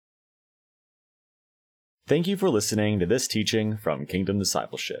Thank you for listening to this teaching from Kingdom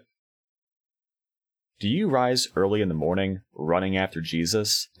Discipleship. Do you rise early in the morning, running after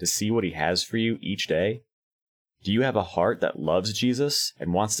Jesus to see what he has for you each day? Do you have a heart that loves Jesus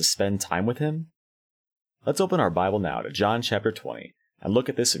and wants to spend time with him? Let's open our Bible now to John chapter 20 and look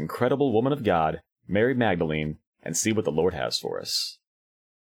at this incredible woman of God, Mary Magdalene, and see what the Lord has for us.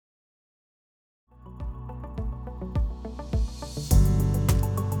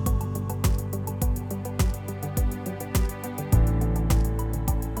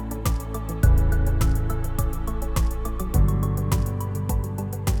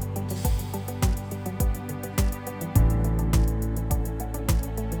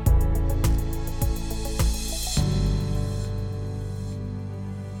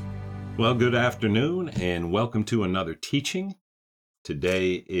 Well, good afternoon and welcome to another teaching.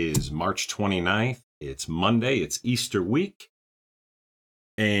 Today is March 29th. It's Monday. It's Easter week.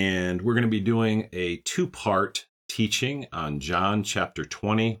 And we're going to be doing a two-part teaching on John chapter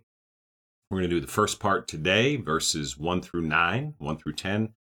 20. We're going to do the first part today, verses 1 through 9, 1 through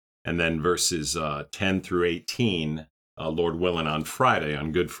 10, and then verses 10 through 18, Lord willing, on Friday,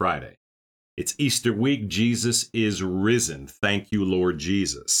 on Good Friday. It's Easter week. Jesus is risen. Thank you, Lord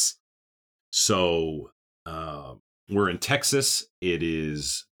Jesus. So we're in Texas. It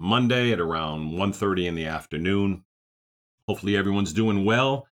is Monday at around 1:30 in the afternoon. Hopefully everyone's doing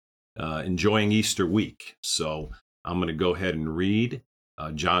well, enjoying Easter week. So I'm going to go ahead and read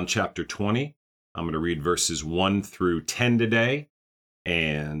John chapter 20. I'm going to read verses 1 through 10 today,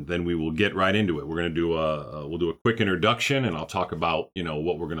 and then we will get right into it. We're going to do we'll do a quick introduction, and I'll talk about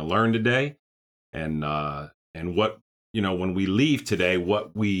what we're going to learn today, and what. When we leave today,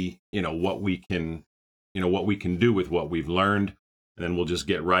 what we can do with what we've learned, and then we'll just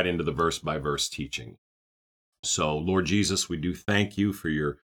get right into the verse by verse teaching. So, Lord Jesus, we do thank you for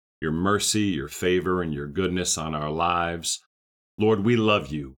your mercy, your favor, and your goodness on our lives. Lord, we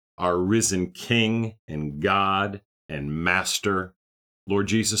love you, our risen King and God and Master. Lord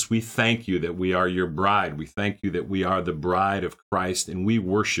Jesus, we thank you that we are your bride. We thank you that we are the bride of Christ, and we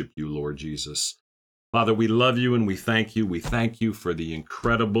worship you, Lord Jesus. Father, we love you and we thank you. We thank you for the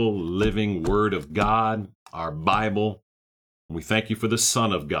incredible living Word of God, our Bible. And we thank you for the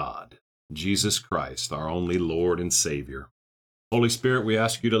Son of God, Jesus Christ, our only Lord and Savior. Holy Spirit, we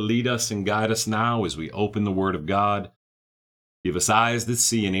ask you to lead us and guide us now as we open the Word of God. Give us eyes that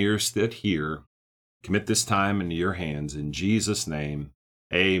see and ears that hear. Commit this time into your hands. In Jesus' name,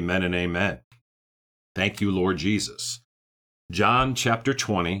 amen and amen. Thank you, Lord Jesus. John chapter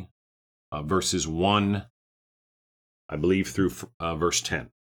 20. Verses 1, I believe, through verse 10.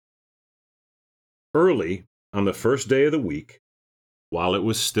 Early on the first day of the week, while it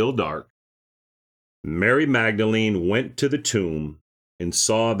was still dark, Mary Magdalene went to the tomb and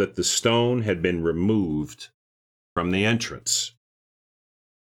saw that the stone had been removed from the entrance.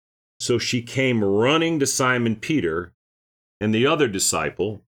 So she came running to Simon Peter and the other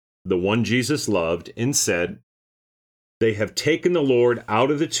disciple, the one Jesus loved, and said, "They have taken the Lord out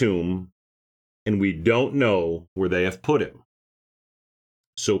of the tomb, and we don't know where they have put him."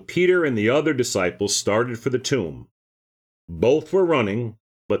 So Peter and the other disciple started for the tomb. Both were running,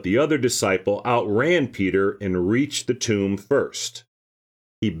 but the other disciple outran Peter and reached the tomb first.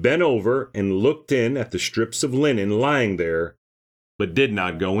 He bent over and looked in at the strips of linen lying there, but did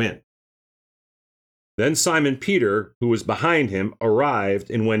not go in. Then Simon Peter, who was behind him,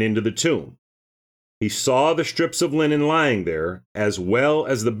 arrived and went into the tomb. He saw the strips of linen lying there, as well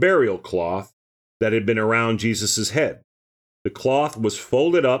as the burial cloth that had been around Jesus' head. The cloth was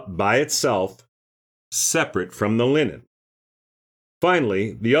folded up by itself, separate from the linen.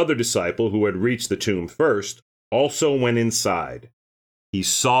 Finally, the other disciple who had reached the tomb first also went inside. He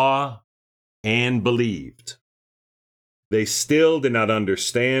saw and believed. They still did not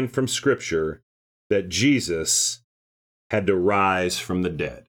understand from Scripture that Jesus had to rise from the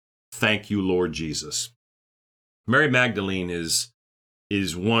dead. Thank you, Lord Jesus. Mary Magdalene is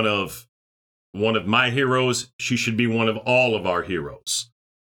one of my heroes. She should be one of all of our heroes.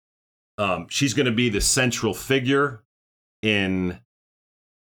 She's going to be the central figure in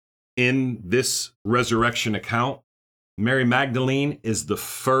this resurrection account. Mary Magdalene is the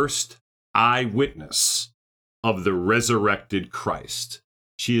first eyewitness of the resurrected Christ.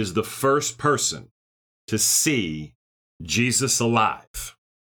 She is the first person to see Jesus alive.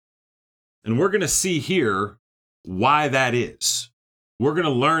 And we're going to see here why that is. We're going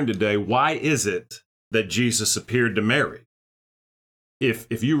to learn today, why is it that Jesus appeared to Mary?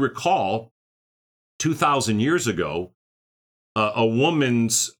 If you recall, 2,000 years ago, a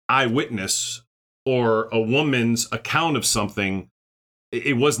woman's eyewitness or a woman's account of something,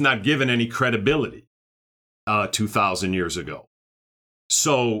 it was not given any credibility. 2,000 years ago.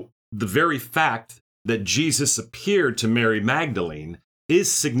 So the very fact that Jesus appeared to Mary Magdalene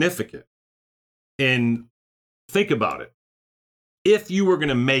is significant. And think about it. If you were going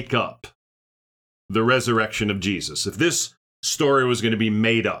to make up the resurrection of Jesus, if this story was going to be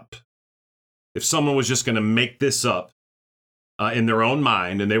made up, if someone was just going to make this up in their own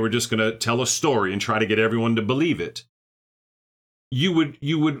mind and they were just going to tell a story and try to get everyone to believe it, you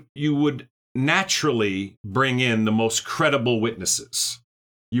would naturally bring in the most credible witnesses.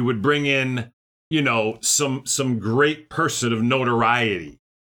 You would bring in, some great person of notoriety,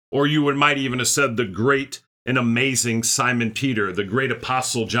 or you might even have said the great and amazing Simon Peter, the great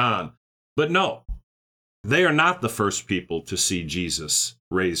Apostle John. But no, they are not the first people to see Jesus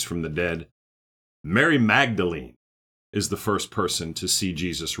raised from the dead. Mary Magdalene is the first person to see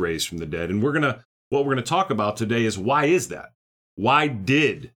Jesus raised from the dead. And what we're gonna talk about today is, why is that? Why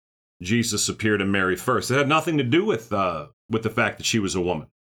did Jesus appear to Mary first? It had nothing to do with the fact that she was a woman.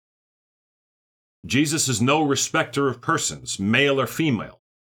 Jesus is no respecter of persons, male or female.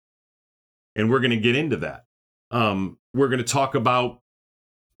 And we're going to get into that. We're going to talk about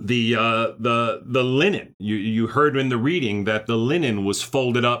the linen. You heard in the reading that the linen was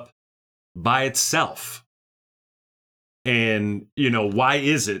folded up by itself. And, why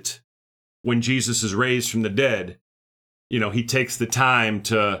is it when Jesus is raised from the dead, he takes the time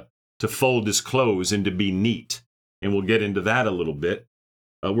to fold his clothes and to be neat? And we'll get into that a little bit.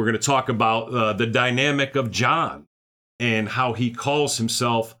 We're going to talk about the dynamic of John and how he calls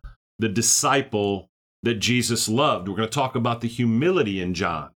himself the disciple that Jesus loved. We're going to talk about the humility in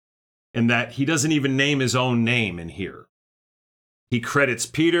John and that he doesn't even name his own name in here. He credits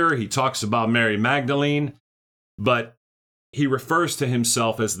Peter. He talks about Mary Magdalene, but he refers to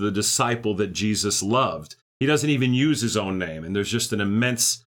himself as the disciple that Jesus loved. He doesn't even use his own name, and there's just an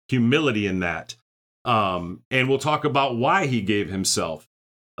immense humility in that. And we'll talk about why he gave himself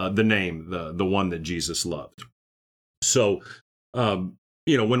the name, the one that Jesus loved. So,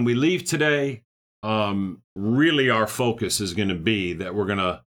 when we leave today, really our focus is going to be that we're going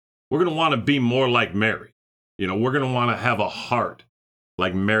to want to be more like Mary. We're going to want to have a heart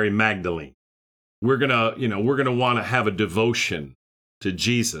like Mary Magdalene. We're going to want to have a devotion to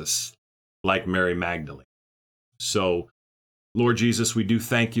Jesus like Mary Magdalene. So, Lord Jesus, we do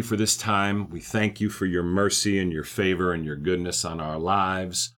thank you for this time. We thank you for your mercy and your favor and your goodness on our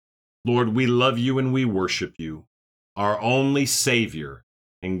lives. Lord, we love you and we worship you, our only Savior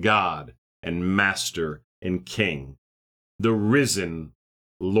and God and Master and King, the risen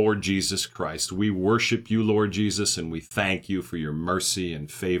Lord Jesus Christ. We worship you, Lord Jesus, and we thank you for your mercy and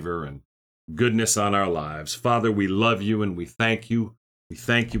favor and goodness on our lives. Father, we love you and we thank you. We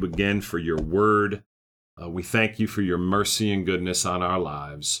thank you again for your word. We thank you for your mercy and goodness on our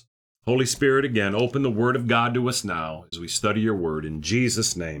lives. Holy Spirit, again, open the word of God to us now as we study your word. In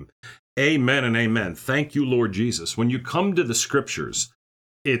Jesus' name, amen and amen. Thank you, Lord Jesus. When you come to the scriptures,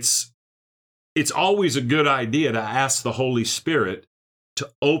 it's always a good idea to ask the Holy Spirit to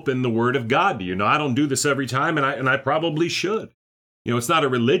open the word of God to you. I don't do this every time, and I probably should. It's not a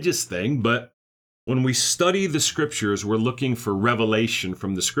religious thing, but when we study the scriptures, we're looking for revelation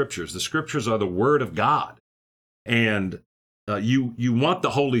from the scriptures. The scriptures are the word of God. And you want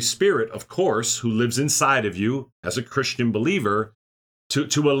the Holy Spirit, of course, who lives inside of you as a Christian believer, to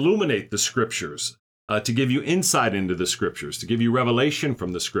illuminate the scriptures, to give you insight into the scriptures, to give you revelation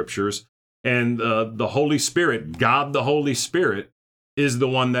from the scriptures. And the Holy Spirit, God the Holy Spirit, is the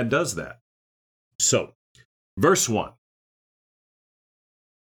one that does that. So, verse 1.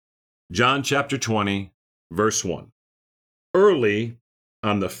 John chapter 20, verse 1. Early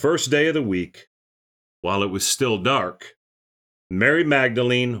on the first day of the week, while it was still dark, Mary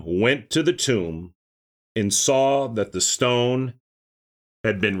Magdalene went to the tomb and saw that the stone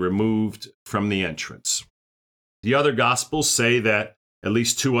had been removed from the entrance. The other Gospels say that at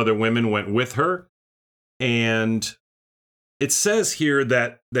least 2 other women went with her, and it says here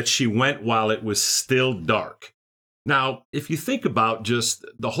that she went while it was still dark. Now, if you think about just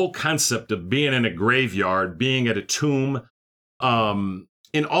the whole concept of being in a graveyard, being at a tomb,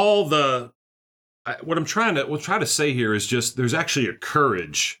 in all the, we'll try to say here is just there's actually a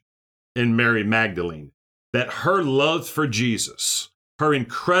courage in Mary Magdalene, that her love for Jesus, her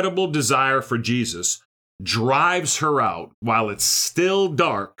incredible desire for Jesus, drives her out while it's still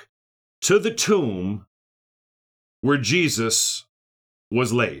dark to the tomb where Jesus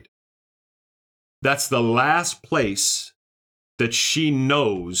was laid. That's the last place that she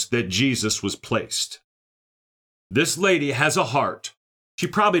knows that Jesus was placed. This lady has a heart. She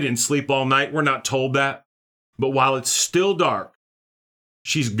probably didn't sleep all night. We're not told that. But while it's still dark,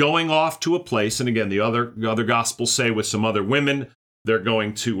 she's going off to a place, and again, the other gospels say with some other women, they're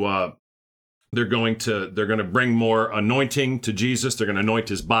going to bring more anointing to Jesus. They're going to anoint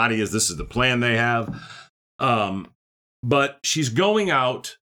his body, as this is the plan they have. But she's going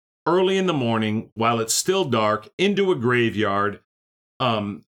out early in the morning while it's still dark into a graveyard.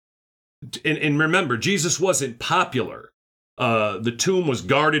 And remember, Jesus wasn't popular. The tomb was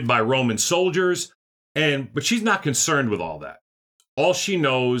guarded by Roman soldiers, but she's not concerned with all that. All she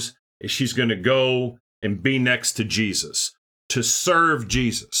knows is she's going to go and be next to Jesus, to serve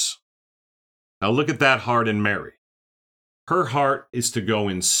Jesus. Now look at that heart in Mary. Her heart is to go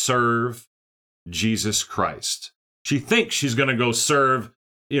and serve Jesus Christ. She thinks she's going to go serve,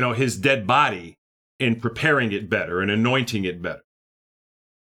 his dead body in preparing it better and anointing it better.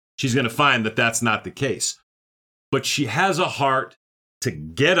 She's going to find that that's not the case. But she has a heart to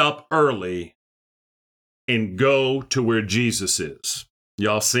get up early and go to where Jesus is.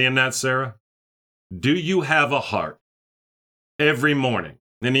 Y'all seeing that, Sarah? Do you have a heart every morning?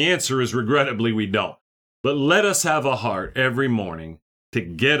 And the answer is regrettably we don't. But let us have a heart every morning to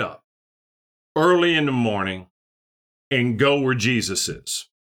get up early in the morning and go where Jesus is.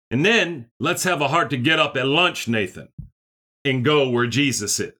 And then let's have a heart to get up at lunch, Nathan, and go where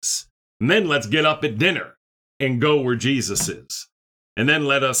Jesus is. And then let's get up at dinner and go where Jesus is. And then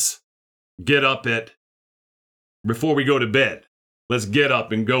let us get up before we go to bed. Let's get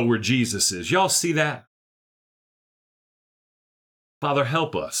up and go where Jesus is. Y'all see that? Father,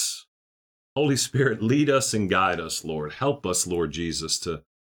 help us. Holy Spirit, lead us and guide us, Lord. Help us, Lord Jesus, to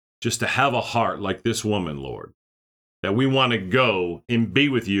have a heart like this woman, Lord, that we want to go and be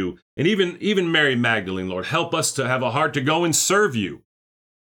with you. And even Mary Magdalene, Lord, help us to have a heart to go and serve you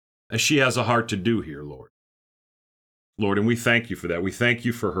as she has a heart to do here, Lord. Lord, and we thank you for that. We thank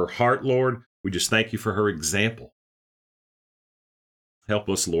you for her heart, Lord. We just thank you for her example. Help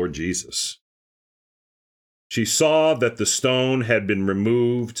us, Lord Jesus. She saw that the stone had been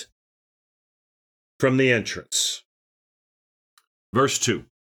removed from the entrance. Verse 2.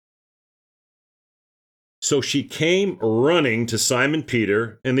 So she came running to Simon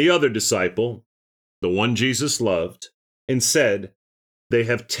Peter and the other disciple, the one Jesus loved, and said, "They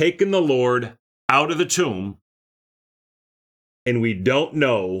have taken the Lord out of the tomb, and we don't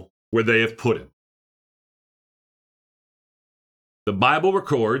know where they have put him." The Bible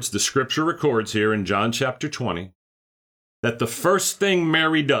records, the scripture records here in John chapter 20, that the first thing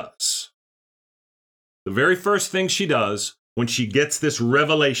Mary does, the very first thing she does when she gets this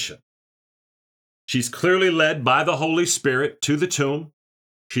revelation, she's clearly led by the Holy Spirit to the tomb.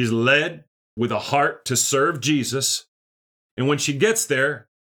 She's led with a heart to serve Jesus. And when she gets there,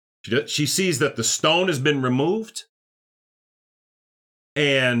 she sees that the stone has been removed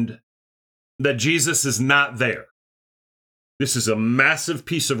and that Jesus is not there. This is a massive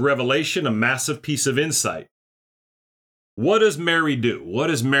piece of revelation, a massive piece of insight. What does Mary do? What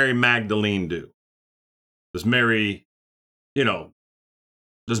does Mary Magdalene do? Does Mary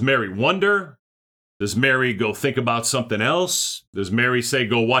wonder? Does Mary go think about something else? Does Mary say,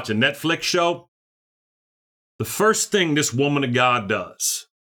 go watch a Netflix show? The first thing this woman of God does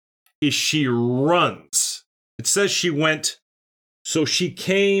is she runs. It says she went, so she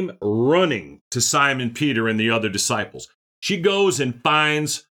came running to Simon Peter and the other disciples. She goes and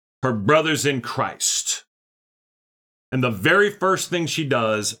finds her brothers in Christ. And the very first thing she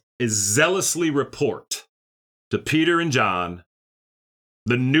does is zealously report to Peter and John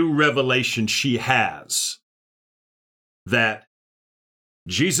the new revelation she has that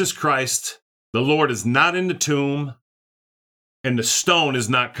Jesus Christ, the Lord, is not in the tomb and the stone is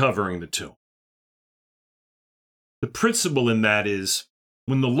not covering the tomb. The principle in that is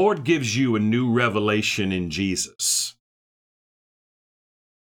when the Lord gives you a new revelation in Jesus,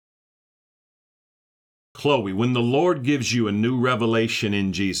 Chloe, when the Lord gives you a new revelation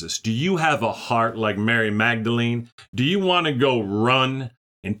in Jesus, do you have a heart like Mary Magdalene? Do you want to go run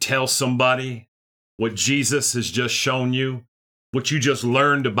and tell somebody what Jesus has just shown you, what you just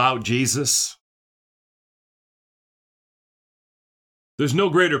learned about Jesus? There's no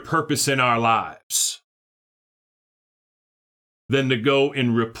greater purpose in our lives than to go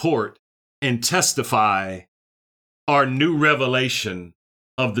and report and testify our new revelation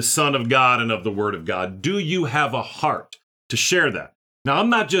of the Son of God and of the Word of God. Do you have a heart to share that? Now, I'm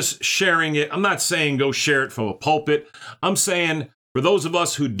not just sharing it. I'm not saying go share it from a pulpit. I'm saying for those of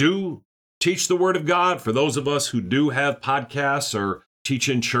us who do teach the Word of God, for those of us who do have podcasts or teach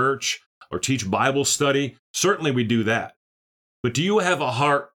in church or teach Bible study, certainly we do that. But do you have a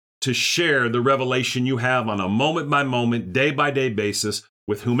heart to share the revelation you have on a moment-by-moment, day-by-day basis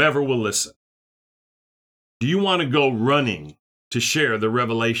with whomever will listen? Do you want to go running to share the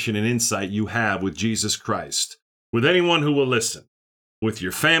revelation and insight you have with Jesus Christ, with anyone who will listen, with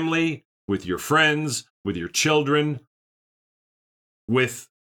your family, with your friends, with your children, with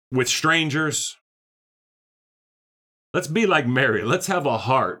strangers. Let's be like Mary. Let's have a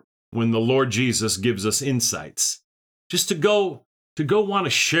heart when the Lord Jesus gives us insights, just to go want to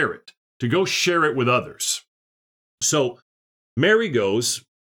share it, to go share it with others. So Mary goes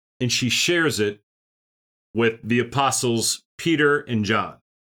and she shares it with the apostles Peter and John.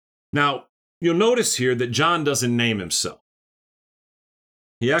 Now, you'll notice here that John doesn't name himself.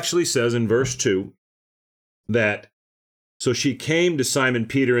 He actually says in verse 2 that, so she came to Simon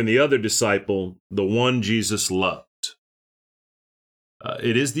Peter and the other disciple, the one Jesus loved.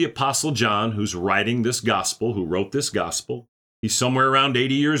 It is the Apostle John who's writing this gospel, who wrote this gospel. He's somewhere around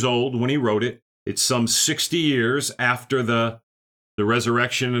 80 years old when he wrote it. It's some 60 years after the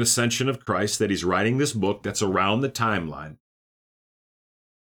resurrection and ascension of Christ that he's writing this book that's around the timeline.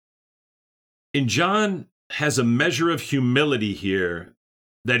 And John has a measure of humility here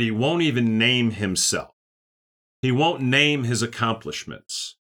that he won't even name himself. He won't name his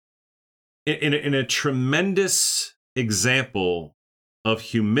accomplishments. In a tremendous example of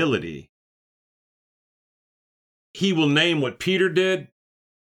humility, he will name what Peter did.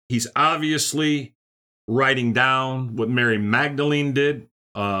 He's obviously writing down what Mary Magdalene did.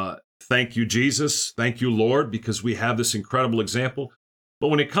 Thank you, Jesus. Thank you, Lord, because we have this incredible example. But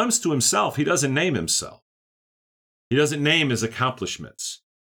when it comes to himself, he doesn't name himself. He doesn't name his accomplishments.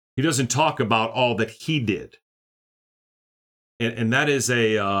 He doesn't talk about all that he did. And that is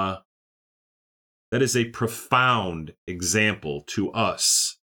a profound example to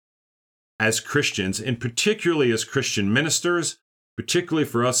us as Christians, and particularly as Christian ministers, particularly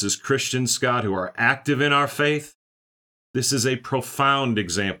for us as Christians, Scott, who are active in our faith. This is a profound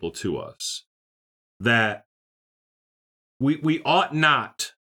example to us that we ought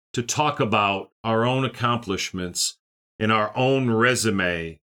not to talk about our own accomplishments and our own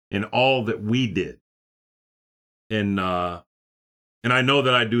resume and all that we did. And I know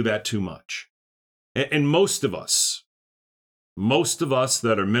that I do that too much. And most of us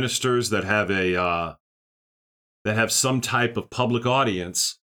that are ministers that have some type of public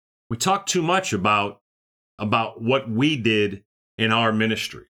audience, we talk too much about what we did in our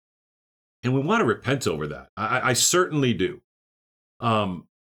ministry. And we want to repent over that. I certainly do.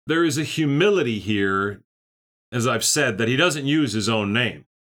 There is a humility here, as I've said, that he doesn't use his own name.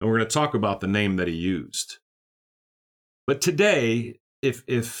 And we're going to talk about the name that he used. But today, if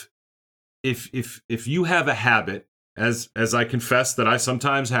you have a habit, as I confess that I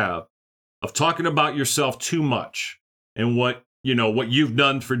sometimes have, of talking about yourself too much and what you've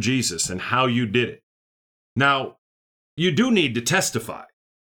done for Jesus and how you did it. Now, you do need to testify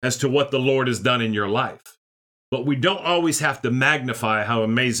as to what the Lord has done in your life, but we don't always have to magnify how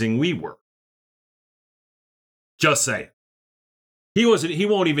amazing we were. Just saying. He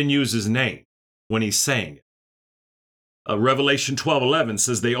won't even use his name when he's saying it. Revelation 12:11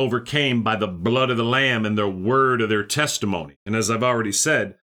 says they overcame by the blood of the Lamb and the word of their testimony. And as I've already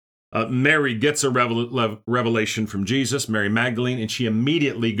said, Mary gets a revelation from Jesus, Mary Magdalene, and she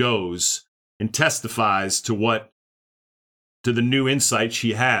immediately goes and testifies to the new insight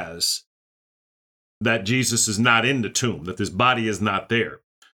she has that Jesus is not in the tomb, that this body is not there.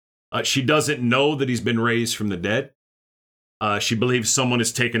 She doesn't know that he's been raised from the dead. She believes someone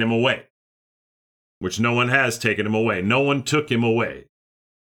has taken him away, which no one has taken him away. No one took him away.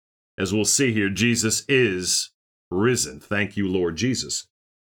 As we'll see here, Jesus is risen. Thank you, Lord Jesus.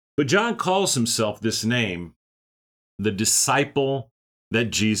 But John calls himself this name, the disciple that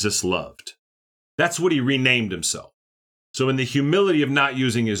Jesus loved. That's what he renamed himself. So in the humility of not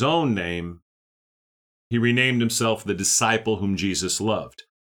using his own name, he renamed himself the disciple whom Jesus loved.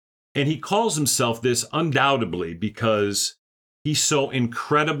 And he calls himself this undoubtedly because he so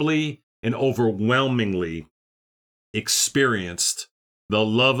incredibly and overwhelmingly experienced the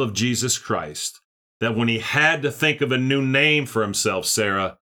love of Jesus Christ that when he had to think of a new name for himself,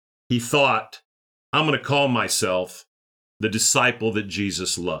 Sarah, he thought, I'm going to call myself the disciple that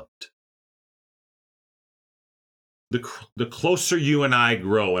Jesus loved. The closer you and I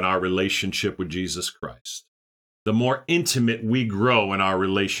grow in our relationship with Jesus Christ, the more intimate we grow in our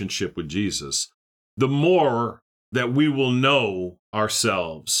relationship with Jesus, the more that we will know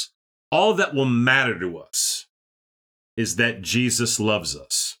ourselves. All that will matter to us is that Jesus loves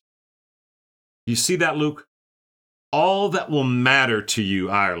us. You see that, Luke? All that will matter to you,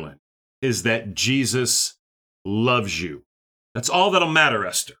 Ireland, is that Jesus loves you. That's all that'll matter,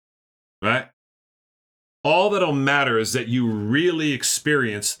 Esther, right? All that'll matter is that you really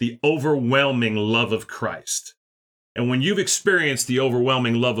experience the overwhelming love of Christ. And when you've experienced the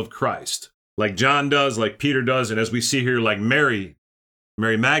overwhelming love of Christ, like John does, like Peter does, and as we see here, like Mary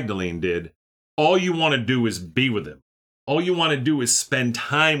Magdalene did, all you want to do is be with him. All you want to do is spend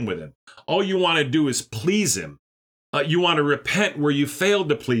time with him. All you want to do is please him. You want to repent where you failed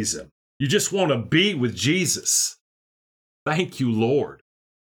to please him. You just want to be with Jesus. Thank you, Lord.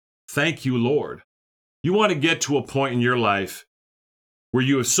 Thank you, Lord. You want to get to a point in your life where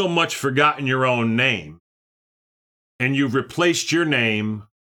you have so much forgotten your own name, and you've replaced your name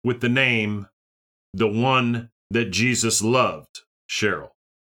with the name, the one that Jesus loved, Cheryl.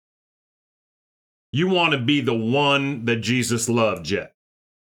 You want to be the one that Jesus loved, Jet.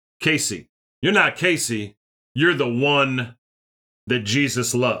 Casey, you're not Casey. You're the one that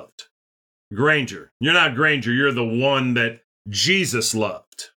Jesus loved. Granger, you're not Granger. You're the one that Jesus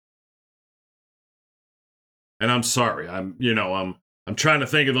loved. And I'm sorry. I'm trying to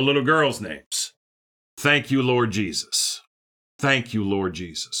think of the little girls' names. Thank you, Lord Jesus. Thank you, Lord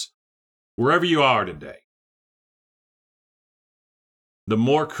Jesus. Wherever you are today, the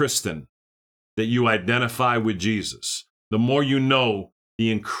more Christian that you identify with Jesus, the more you know the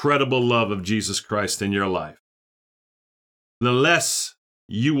incredible love of Jesus Christ in your life, the less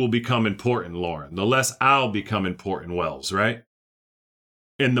you will become important, Lauren. The less I'll become important, Wells, right?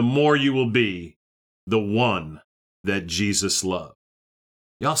 And the more you will be the one that Jesus loved.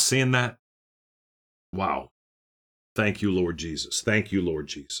 Y'all seeing that? Wow. Thank you, Lord Jesus. Thank you, Lord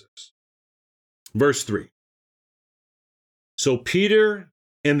Jesus. Verse 3. So Peter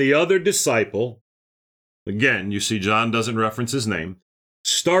and the other disciple, again, you see John doesn't reference his name,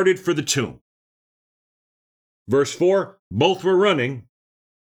 started for the tomb. Verse 4, both were running,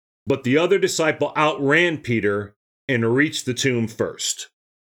 but the other disciple outran Peter and reached the tomb first.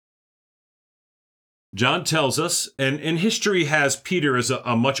 John tells us, and history has Peter as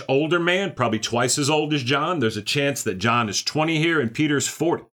a much older man, probably twice as old as John. There's a chance that John is 20 here and Peter's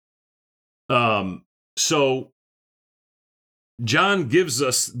 40. So John gives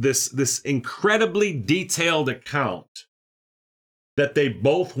us this incredibly detailed account that they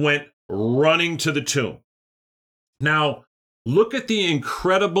both went running to the tomb. Now, look at the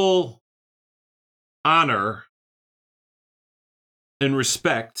incredible honor and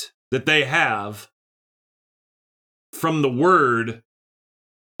respect that they have from the word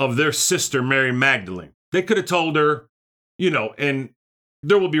of their sister, Mary Magdalene. They could have told her, and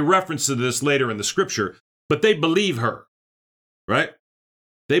there will be reference to this later in the scripture, but they believe her, right?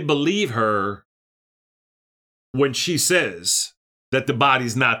 They believe her when she says that the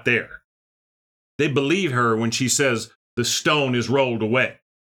body's not there. They believe her when she says the stone is rolled away.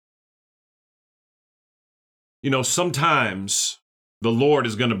 Sometimes the Lord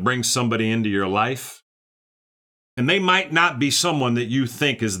is going to bring somebody into your life, and they might not be someone that you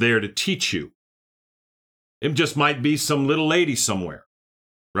think is there to teach you. It just might be some little lady somewhere,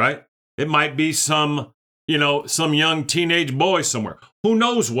 right? It might be some young teenage boy somewhere. Who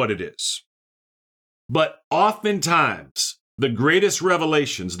knows what it is? But oftentimes, the greatest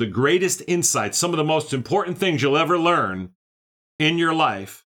revelations, the greatest insights, some of the most important things you'll ever learn in your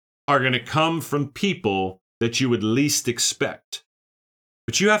life are going to come from people that you would least expect.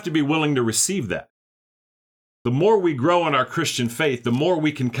 But you have to be willing to receive that. The more we grow in our Christian faith, the more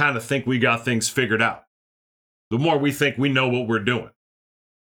we can kind of think we got things figured out. The more we think we know what we're doing.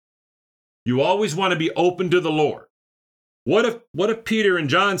 You always want to be open to the Lord. What if Peter and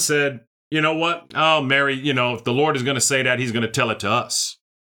John said, you know what? Oh, Mary, if the Lord is going to say that, he's going to tell it to us.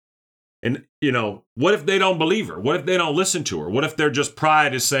 And, what if they don't believe her? What if they don't listen to her? What if their just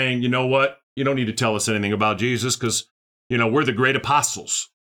pride is saying, you know what? You don't need to tell us anything about Jesus because, we're the great apostles.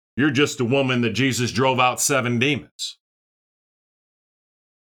 You're just a woman that Jesus drove out 7 demons.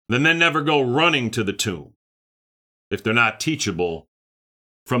 Then they never go running to the tomb if they're not teachable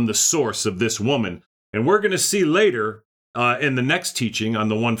from the source of this woman. And we're going to see later in the next teaching on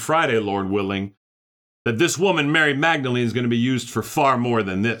the one Friday, Lord willing, that this woman, Mary Magdalene, is going to be used for far more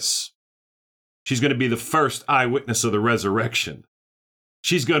than this. She's going to be the first eyewitness of the resurrection.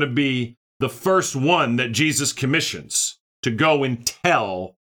 She's going to be the first one that Jesus commissions to go and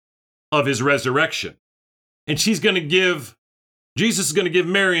tell of his resurrection. And Jesus is going to give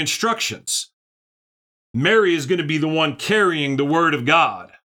Mary instructions. Mary is going to be the one carrying the word of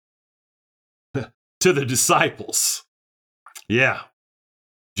God to the disciples. Yeah.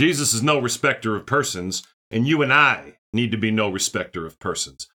 Jesus is no respecter of persons, and you and I need to be no respecter of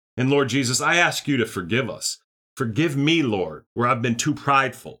persons. And Lord Jesus, I ask you to forgive us. Forgive me, Lord, where I've been too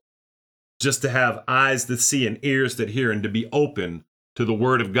prideful just to have eyes that see and ears that hear and to be open to the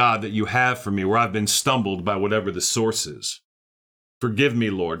word of God that you have for me, where I've been stumbled by whatever the source is. Forgive me,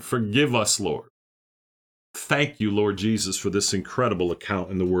 Lord. Forgive us, Lord. Thank you, Lord Jesus, for this incredible account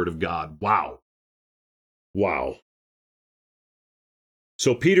in the Word of God. Wow. Wow.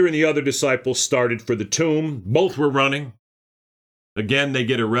 So Peter and the other disciples started for the tomb. Both were running. Again, they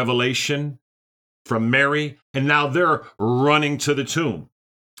get a revelation from Mary, and now they're running to the tomb.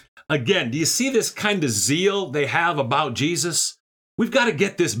 Again, do you see this kind of zeal they have about Jesus? We've got to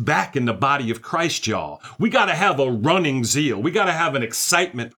get this back in the body of Christ, y'all. We got to have a running zeal. We got to have an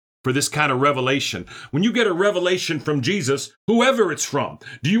excitement for this kind of revelation. When you get a revelation from Jesus, whoever it's from,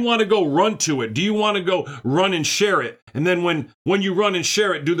 do you want to go run to it? Do you want to go run and share it? And then when you run and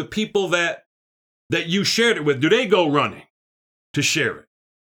share it, do the people that you shared it with, do they go running to share it?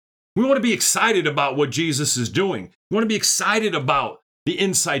 We want to be excited about what Jesus is doing. We want to be excited about the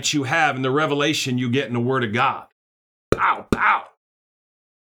insights you have and the revelation you get in the Word of God. Pow, pow,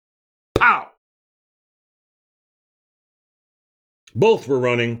 pow. Both were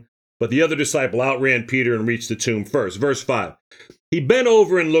running, but the other disciple outran Peter and reached the tomb first. Verse 5. He bent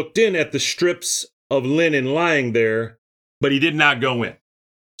over and looked in at the strips of linen lying there, but he did not go in.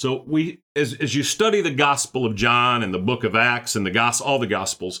 So as you study the Gospel of John and the book of Acts and all the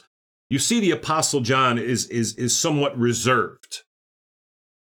Gospels, you see the Apostle John is somewhat reserved.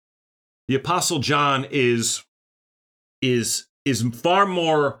 The Apostle John is far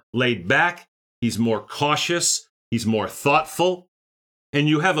more laid back. He's more cautious. He's more thoughtful. And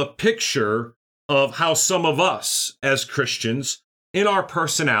you have a picture of how some of us as Christians, in our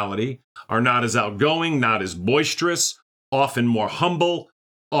personality, are not as outgoing, not as boisterous, often more humble,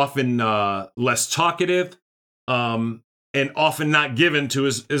 often less talkative, and often not given to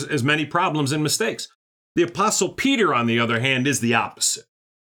as many problems and mistakes. The Apostle Peter, on the other hand, is the opposite.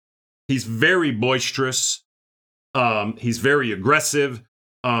 He's very boisterous. He's very aggressive.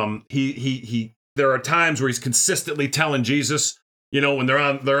 There are times where he's consistently telling Jesus, when they're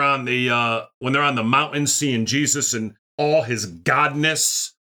on the mountain seeing Jesus and all his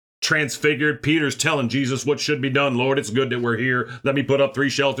godness transfigured, Peter's telling Jesus what should be done. Lord, it's good that we're here. Let me put up 3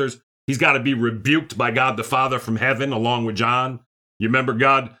 shelters. He's got to be rebuked by God the Father from heaven along with John. You remember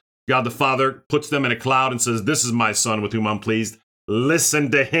God the Father puts them in a cloud and says, "This is my son with whom I'm pleased.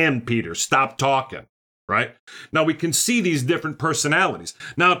 Listen to him, Peter. Stop talking." Right? Now we can see these different personalities.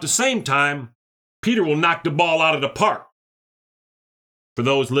 Now at the same time, Peter will knock the ball out of the park. For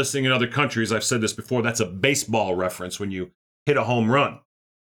those listening in other countries, I've said this before, that's a baseball reference when you hit a home run.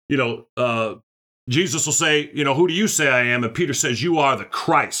 Jesus will say, "Who do you say I am?" And Peter says, "You are the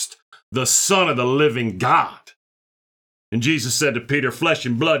Christ, the Son of the living God." And Jesus said to Peter, "Flesh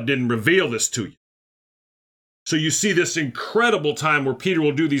and blood didn't reveal this to you." So you see this incredible time where Peter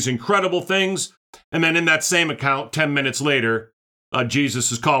will do these incredible things. And then in that same account, 10 minutes later,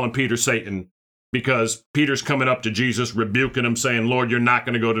 Jesus is calling Peter Satan because Peter's coming up to Jesus, rebuking him, saying, "Lord, you're not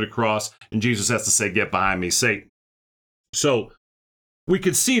going to go to the cross." And Jesus has to say, "Get behind me, Satan." So we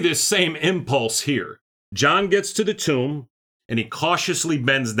could see this same impulse here. John gets to the tomb and he cautiously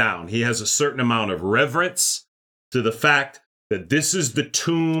bends down. He has a certain amount of reverence to the fact that this is the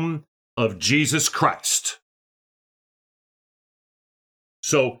tomb of Jesus Christ.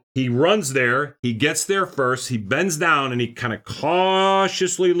 So he runs there, he gets there first, he bends down, and he kind of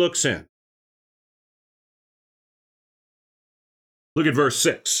cautiously looks in. Look at verse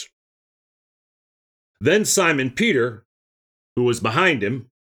 6. Then Simon Peter, who was behind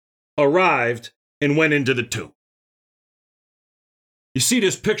him, arrived and went into the tomb. You see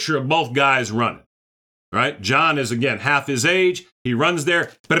this picture of both guys running, right? John is, again, half his age. He runs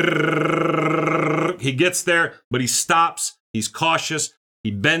there. He gets there, but he stops. He's cautious. He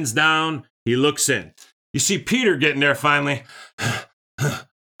bends down, he looks in. You see Peter getting there finally,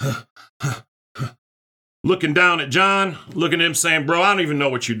 looking down at John, looking at him saying, "Bro, I don't even know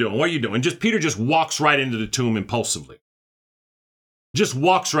what you're doing. What are you doing?" Peter just walks right into the tomb impulsively. Just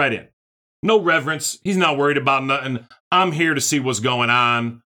walks right in. No reverence. He's not worried about nothing. I'm here to see what's going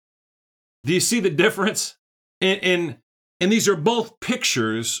on. Do you see the difference? And these are both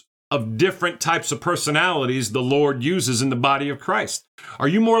pictures of different types of personalities the Lord uses in the body of Christ. Are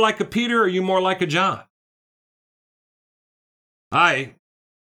you more like a Peter or are you more like a John? I,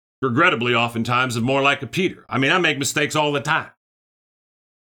 regrettably, oftentimes am more like a Peter. I make mistakes all the time.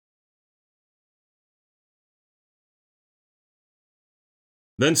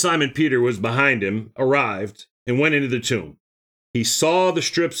 Then Simon Peter was behind him, arrived, and went into the tomb. He saw the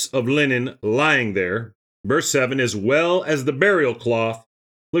strips of linen lying there, verse 7, as well as the burial cloth.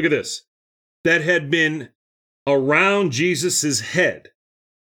 Look at this. That had been around Jesus' head.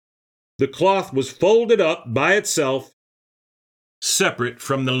 The cloth was folded up by itself, separate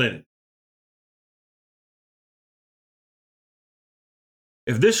from the linen.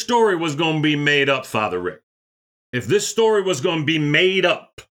 if this story was going to be made up, Father Rick, if this story was going to be made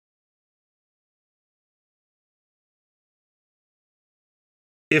up,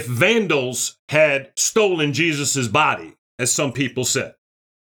 if vandals had stolen Jesus's body, as some people said,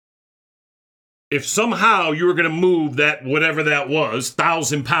 if somehow you were going to move that, whatever that was,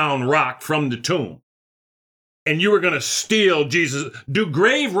 1,000-pound rock from the tomb, and you were going to steal Jesus, do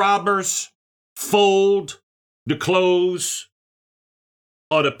grave robbers fold the clothes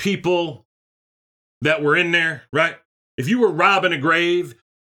of the people that were in there, right? If you were robbing a grave,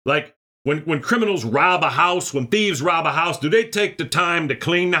 like when criminals rob a house, when thieves rob a house, do they take the time to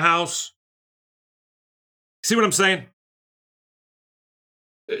clean the house? See what I'm saying?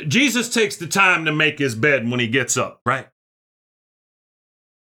 Jesus takes the time to make his bed when he gets up, right?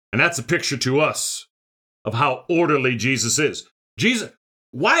 And that's a picture to us of how orderly Jesus is. Jesus,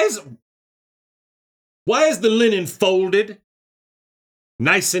 why is the linen folded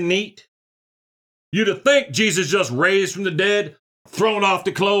nice and neat? You'd have think Jesus just raised from the dead, thrown off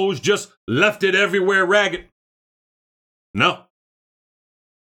the clothes, just left it everywhere ragged. No.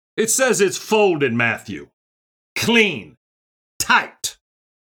 It says it's folded, Matthew. Clean. Tight.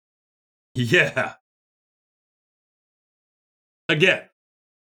 Yeah. Again,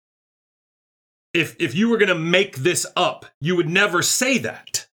 if you were going to make this up, you would never say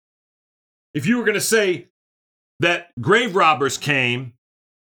that. If you were going to say that grave robbers came,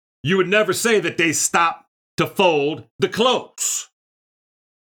 you would never say that they stopped to fold the clothes.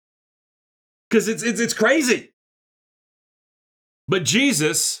 Because it's crazy. But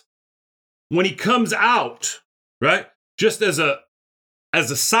Jesus, when he comes out, right, just as a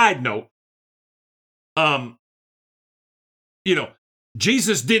side note,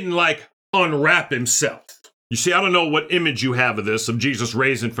 Jesus didn't like unwrap himself. You see, I don't know what image you have of this, of Jesus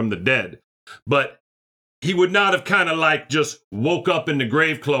raising from the dead, but he would not have kind of like just woke up in the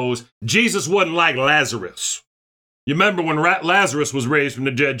grave clothes. Jesus wasn't like Lazarus. You remember when Lazarus was raised from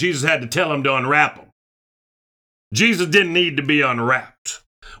the dead, Jesus had to tell him to unwrap him. Jesus didn't need to be unwrapped.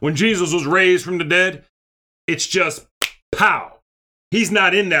 When Jesus was raised from the dead, it's just pow. He's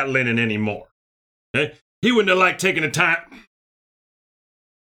not in that linen anymore. Okay? He wouldn't have liked taking the time.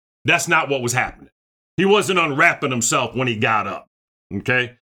 That's not what was happening. He wasn't unwrapping himself when he got up.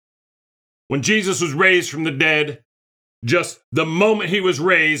 Okay? When Jesus was raised from the dead, just the moment he was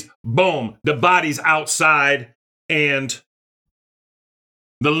raised, boom, the body's outside and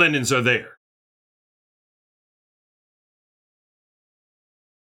the linens are there.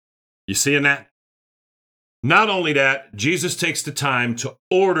 You seeing that? Not only that, Jesus takes the time to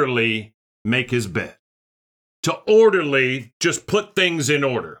orderly make his bed. To orderly just put things in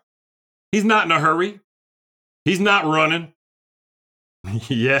order. He's not in a hurry. He's not running.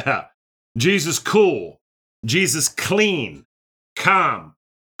 Yeah. Jesus cool. Jesus clean, calm,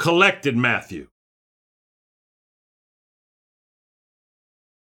 collected, Matthew.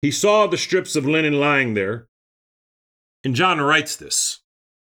 He saw the strips of linen lying there, and John writes this,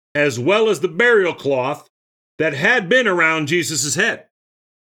 as well as the burial cloth that had been around Jesus' head.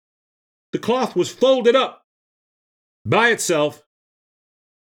 The cloth was folded up by itself,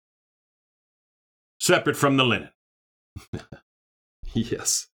 separate from the linen.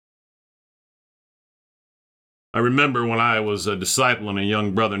 Yes. I remember when I was a disciple and a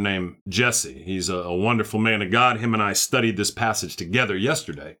young brother named Jesse. He's a wonderful man of God. Him and I studied this passage together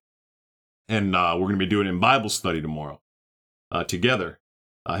yesterday. And we're going to be doing it in Bible study tomorrow together.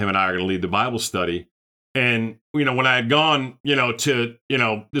 Him and I are going to lead the Bible study. And, when I had gone, to,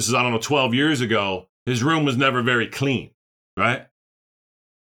 this is, 12 years ago, his room was never very clean, right?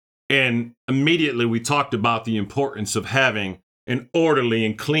 And immediately we talked about the importance of having an orderly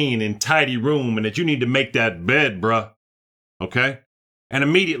and clean and tidy room, and that you need to make that bed, bruh. Okay? And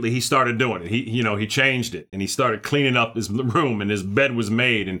immediately he started doing it. He changed it, and he started cleaning up his room, and his bed was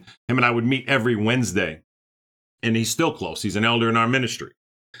made, and him and I would meet every Wednesday. And he's still close. He's an elder in our ministry.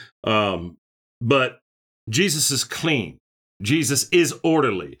 But Jesus is clean. Jesus is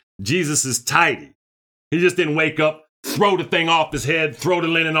orderly. Jesus is tidy. He just didn't wake up, throw the thing off his head, throw the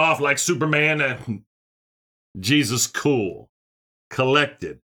linen off like Superman. Jesus cool.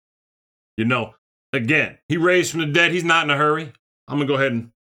 Collected. Again, he raised from the dead. He's not in a hurry. I'm going to go ahead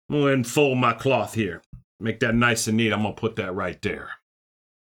and fold my cloth here. Make that nice and neat. I'm going to put that right there.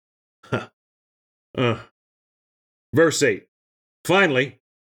 Verse 8. Finally,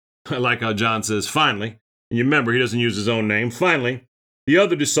 I like how John says finally. And you remember, he doesn't use his own name. Finally, the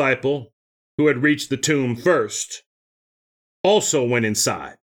other disciple who had reached the tomb first also went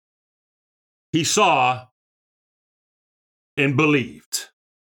inside. He saw and believed.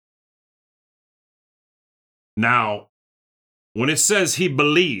 Now, When it says he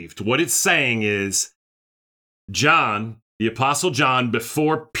believed, what it's saying is John, the Apostle John,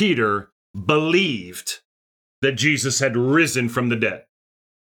 before Peter, believed that Jesus had risen from the dead.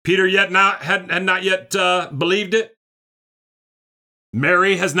 Peter had not yet believed it.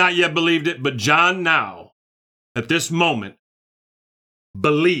 Mary has not yet believed it, but John now, at this moment,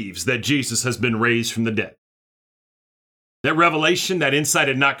 believes that Jesus has been raised from the dead. That revelation, that insight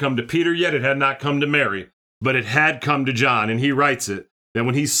had not come to Peter yet. It had not come to Mary, but it had come to John. And he writes it, that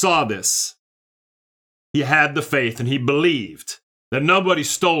when he saw this, he had the faith and he believed that nobody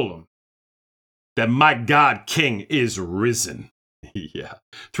stole him, that my God King is risen. Yeah.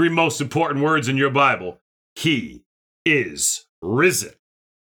 3 most important words in your Bible. He is risen.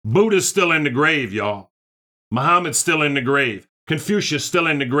 Buddha's still in the grave, y'all. Muhammad's still in the grave. Confucius still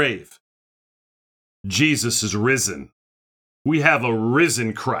in the grave. Jesus is risen. We have a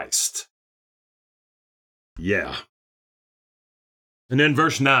risen Christ. Yeah. And then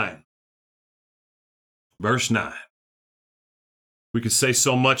verse 9. Verse 9. We could say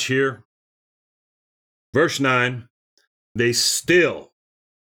so much here. Verse 9. They still.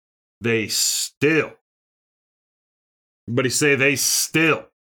 Everybody say they still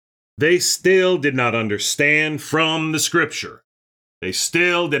did not understand from the scripture. They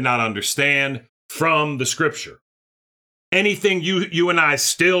still did not understand from the scripture. Anything you and I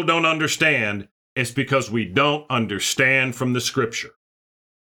still don't understand is because we don't understand from the scripture.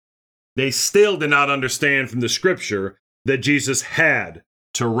 They still did not understand from the scripture that Jesus had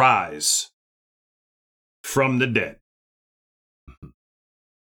to rise from the dead.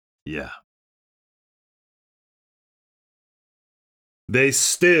 Yeah. They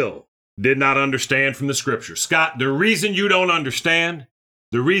still did not understand from the scripture. Scott, the reason you don't understand,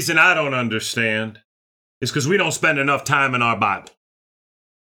 the reason I don't understand, is because we don't spend enough time in our Bible.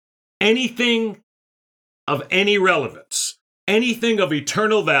 Anything of any relevance, anything of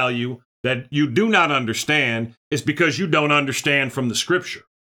eternal value that you do not understand is because you don't understand from the scripture.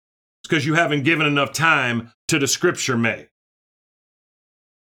 It's because you haven't given enough time to the scripture may.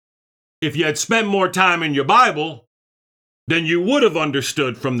 If you had spent more time in your Bible, then you would have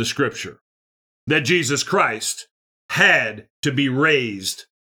understood from the scripture that Jesus Christ had to be raised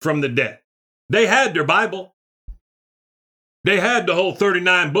from the dead. They had their Bible. They had the whole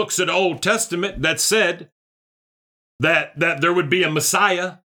 39 books of the Old Testament that said that there would be a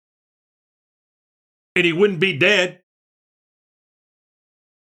Messiah and he wouldn't be dead.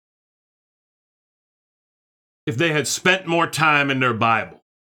 If they had spent more time in their Bible,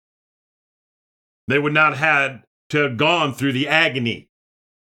 they would not have had to have gone through the agony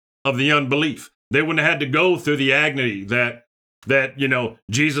of the unbelief. They wouldn't have had to go through the agony that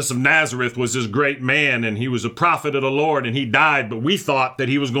Jesus of Nazareth was this great man and he was a prophet of the Lord and he died, but we thought that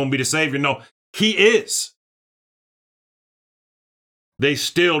he was going to be the Savior. No, he is. They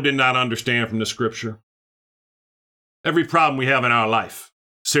still did not understand from the scripture. Every problem we have in our life,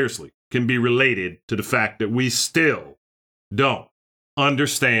 seriously, can be related to the fact that we still don't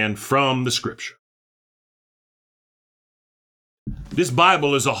understand from the scripture. This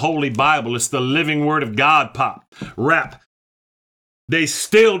Bible is a holy Bible. It's the living word of God, rap. They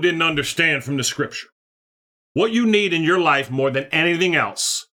still didn't understand from the scripture. What you need in your life more than anything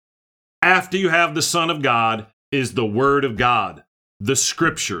else, after you have the Son of God, is the word of God, the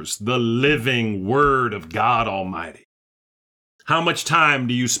scriptures, the living word of God Almighty. How much time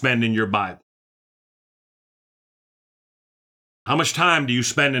do you spend in your Bible? How much time do you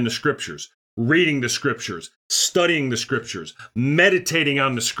spend in the scriptures? Reading the scriptures, studying the scriptures, meditating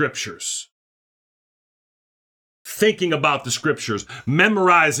on the scriptures, thinking about the scriptures,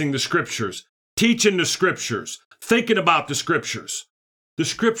 memorizing the scriptures, teaching the scriptures, thinking about the scriptures. The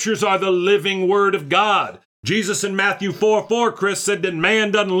scriptures are the living word of God. Jesus in Matthew 4:4, Chris, said that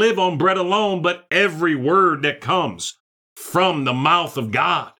man doesn't live on bread alone, but every word that comes from the mouth of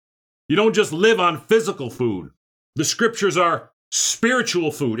God. You don't just live on physical food. The scriptures are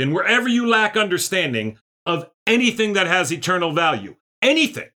spiritual food. And wherever you lack understanding of anything that has eternal value,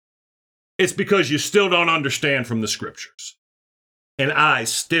 anything, it's because you still don't understand from the scriptures. And I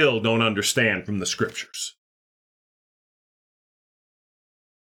still don't understand from the scriptures.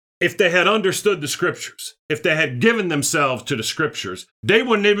 If they had understood the scriptures, if they had given themselves to the scriptures, they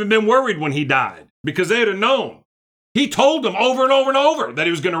wouldn't have even been worried when he died because they'd have known. He told them over and over and over that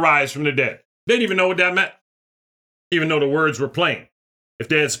he was going to rise from the dead. They didn't even know what that meant, even though the words were plain. If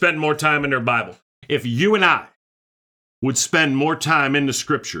they had spent more time in their Bible, if you and I would spend more time in the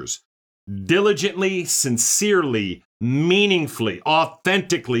scriptures, diligently, sincerely, meaningfully,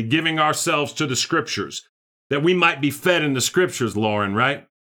 authentically giving ourselves to the scriptures, that we might be fed in the scriptures, Lauren, right?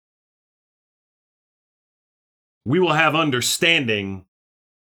 we will have understanding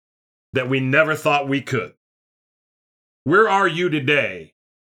that we never thought we could. Where are you today?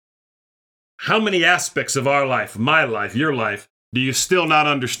 How many aspects of our life, my life, your life, do you still not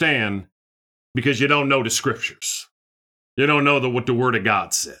understand because you don't know the scriptures? You don't know what the Word of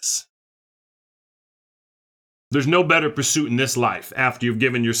God says. There's no better pursuit in this life after you've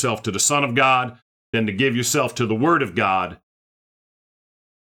given yourself to the Son of God than to give yourself to the Word of God,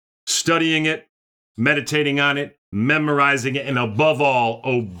 studying it, meditating on it, memorizing it, and above all,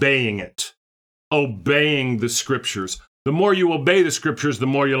 obeying it. Obeying the scriptures. The more you obey the scriptures, the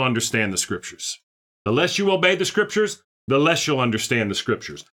more you'll understand the scriptures. The less you obey the scriptures, the less you'll understand the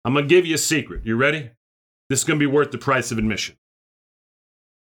scriptures. I'm going to give you a secret. You ready? This is going to be worth the price of admission.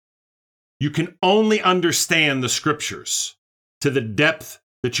 You can only understand the scriptures to the depth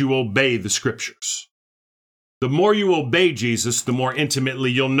that you obey the scriptures. The more you obey Jesus, the more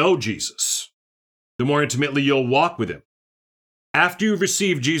intimately you'll know Jesus. The more intimately you'll walk with him. After you've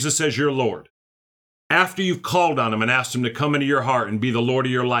received Jesus as your Lord, after you've called on him and asked him to come into your heart and be the Lord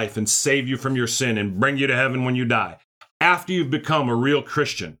of your life and save you from your sin and bring you to heaven when you die, after you've become a real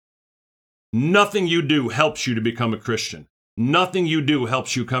Christian, nothing you do helps you to become a Christian. Nothing you do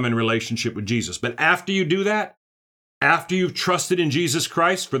helps you come in relationship with Jesus. But after you do that, after you've trusted in Jesus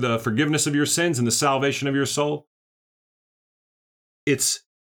Christ for the forgiveness of your sins and the salvation of your soul, it's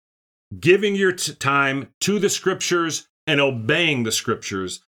giving your time to the scriptures and obeying the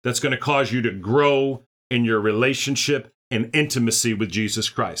scriptures that's going to cause you to grow in your relationship and intimacy with Jesus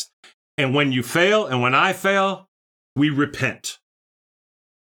Christ. And when you fail, and when I fail, we repent.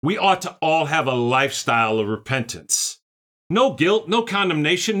 We ought to all have a lifestyle of repentance. No guilt, no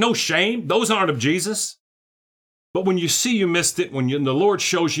condemnation, no shame. Those aren't of Jesus. But when you see you missed it, when the Lord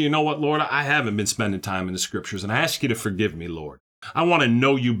shows you, you know what, Lord, I haven't been spending time in the scriptures, and I ask you to forgive me, Lord. I want to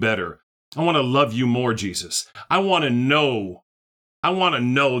know you better. I want to love you more, Jesus. I want to know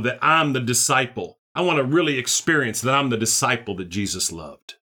that I'm the disciple. I want to really experience that I'm the disciple that Jesus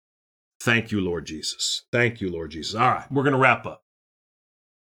loved. Thank you, Lord Jesus. Thank you, Lord Jesus. All right, we're going to wrap up.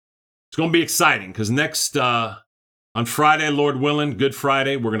 It's going to be exciting because next, on Friday, Lord willing, Good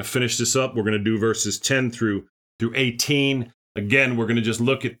Friday, we're going to finish this up. We're going to do verses 10 through 18. Again, we're going to just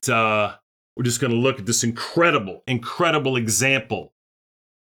look at, this incredible example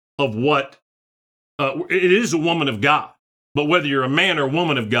of what, it is a woman of God. But whether you're a man or a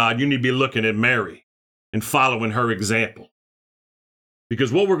woman of God, you need to be looking at Mary and following her example.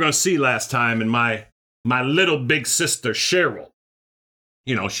 Because what we're going to see last time in my little big sister, Cheryl,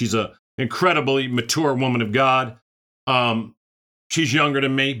 she's an incredibly mature woman of God. She's younger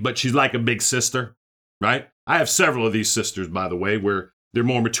than me, but she's like a big sister, right? I have several of these sisters, by the way, where they're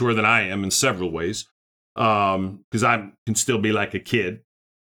more mature than I am in several ways, because I can still be like a kid.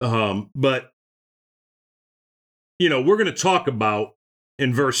 But we're going to talk about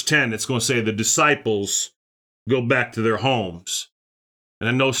in verse 10, it's going to say the disciples go back to their homes. And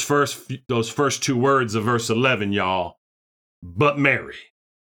then those first two words of verse 11, y'all, but Mary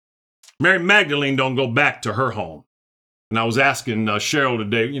Magdalene don't go back to her home. And I was asking Cheryl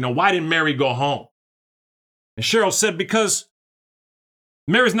today, why didn't Mary go home? And Cheryl said, because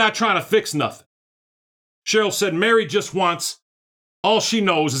Mary's not trying to fix nothing. Cheryl said, Mary just wants, all she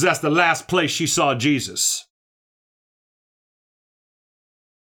knows is that's the last place she saw Jesus.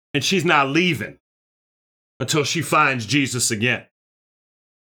 And she's not leaving until she finds Jesus again.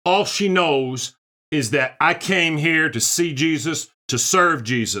 All she knows is that I came here to see Jesus, to serve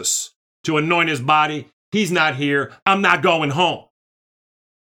Jesus, to anoint his body. He's not here. I'm not going home.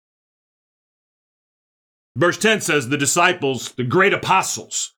 Verse 10 says the disciples, the great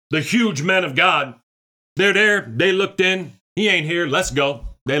apostles, the huge men of God, they're there. They looked in. He ain't here. Let's go.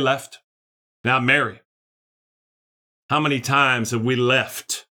 They left. Now, Mary, how many times have we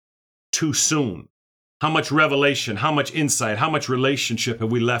left too soon? How much revelation, how much insight, how much relationship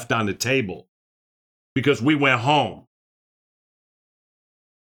have we left on the table because we went home?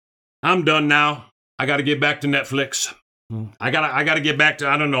 I'm done now. I got to get back to Netflix. I got to get back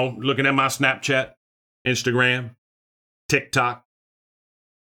to, looking at my Snapchat, Instagram, TikTok.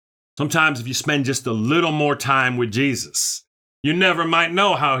 Sometimes if you spend just a little more time with Jesus, you never might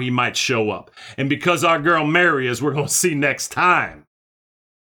know how he might show up. And because our girl Mary, as we're going to see next time,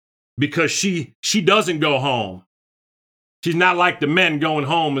 because she doesn't go home. She's not like the men going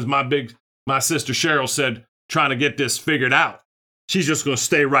home, as my sister Cheryl said, trying to get this figured out. She's just going to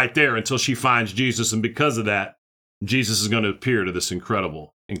stay right there until she finds Jesus. And because of that, Jesus is going to appear to this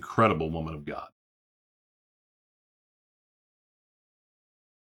incredible, incredible woman of God.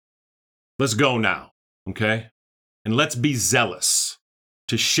 Let's go now, okay? And let's be zealous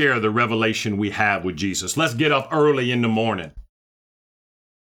to share the revelation we have with Jesus. Let's get up early in the morning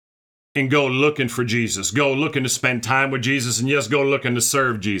and go looking for Jesus. Go looking to spend time with Jesus, and yes, go looking to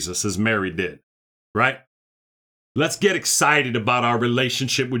serve Jesus as Mary did, right? Let's get excited about our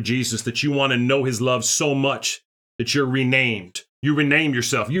relationship with Jesus, that you want to know his love so much that you're renamed. You rename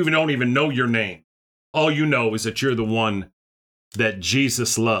yourself. You don't even know your name. All you know is that you're the one that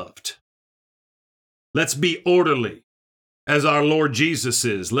Jesus loved. Let's be orderly as our Lord Jesus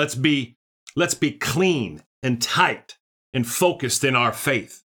is. Let's be clean and tight and focused in our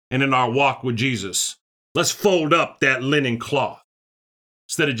faith and in our walk with Jesus. Let's fold up that linen cloth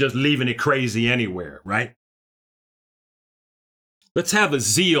instead of just leaving it crazy anywhere, right? Let's have a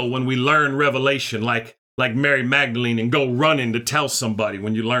zeal when we learn revelation like Mary Magdalene, and go running to tell somebody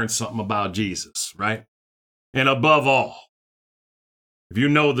when you learn something about Jesus, right? And above all, if you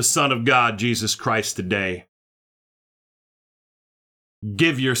know the Son of God, Jesus Christ, today,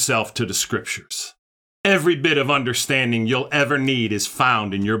 give yourself to the scriptures. Every bit of understanding you'll ever need is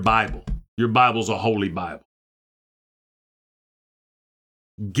found in your Bible. Your Bible's a holy Bible.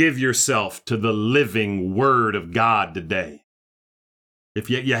 Give yourself to the living Word of God today. If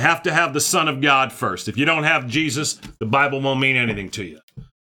you have to have the Son of God first. If you don't have Jesus, the Bible won't mean anything to you. If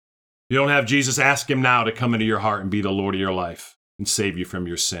you don't have Jesus, ask him now to come into your heart and be the Lord of your life and save you from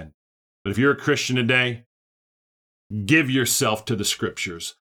your sin. But if you're a Christian today, give yourself to the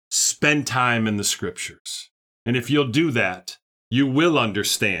scriptures. Spend time in the scriptures. And if you'll do that, you will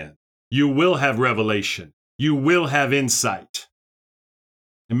understand. You will have revelation. You will have insight.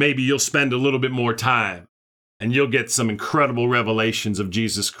 And maybe you'll spend a little bit more time and you'll get some incredible revelations of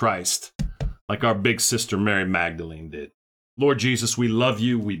Jesus Christ, like our big sister Mary Magdalene did. Lord Jesus, we love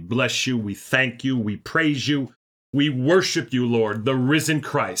you, we bless you, we thank you, we praise you, we worship you, Lord, the risen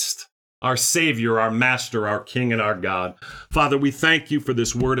Christ, our Savior, our Master, our King, and our God. Father, we thank you for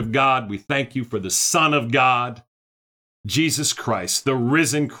this word of God. We thank you for the Son of God, Jesus Christ, the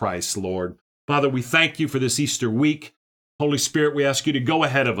risen Christ, Lord. Father, we thank you for this Easter week. Holy Spirit, we ask you to go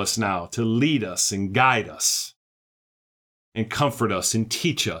ahead of us now, to lead us and guide us and comfort us and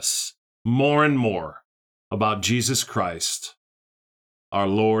teach us more and more about Jesus Christ, our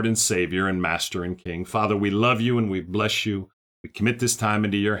Lord and Savior and Master and King. Father, we love you and we bless you. We commit this time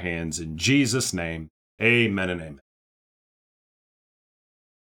into your hands. In Jesus' name, amen and amen.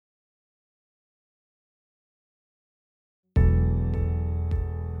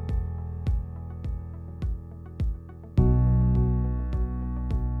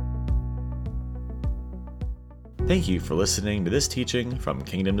 Thank you for listening to this teaching from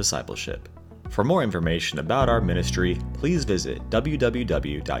Kingdom Discipleship. For more information about our ministry, please visit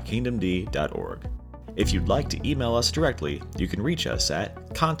www.kingdomd.org. If you'd like to email us directly, you can reach us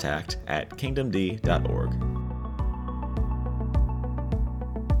at contact@kingdomd.org.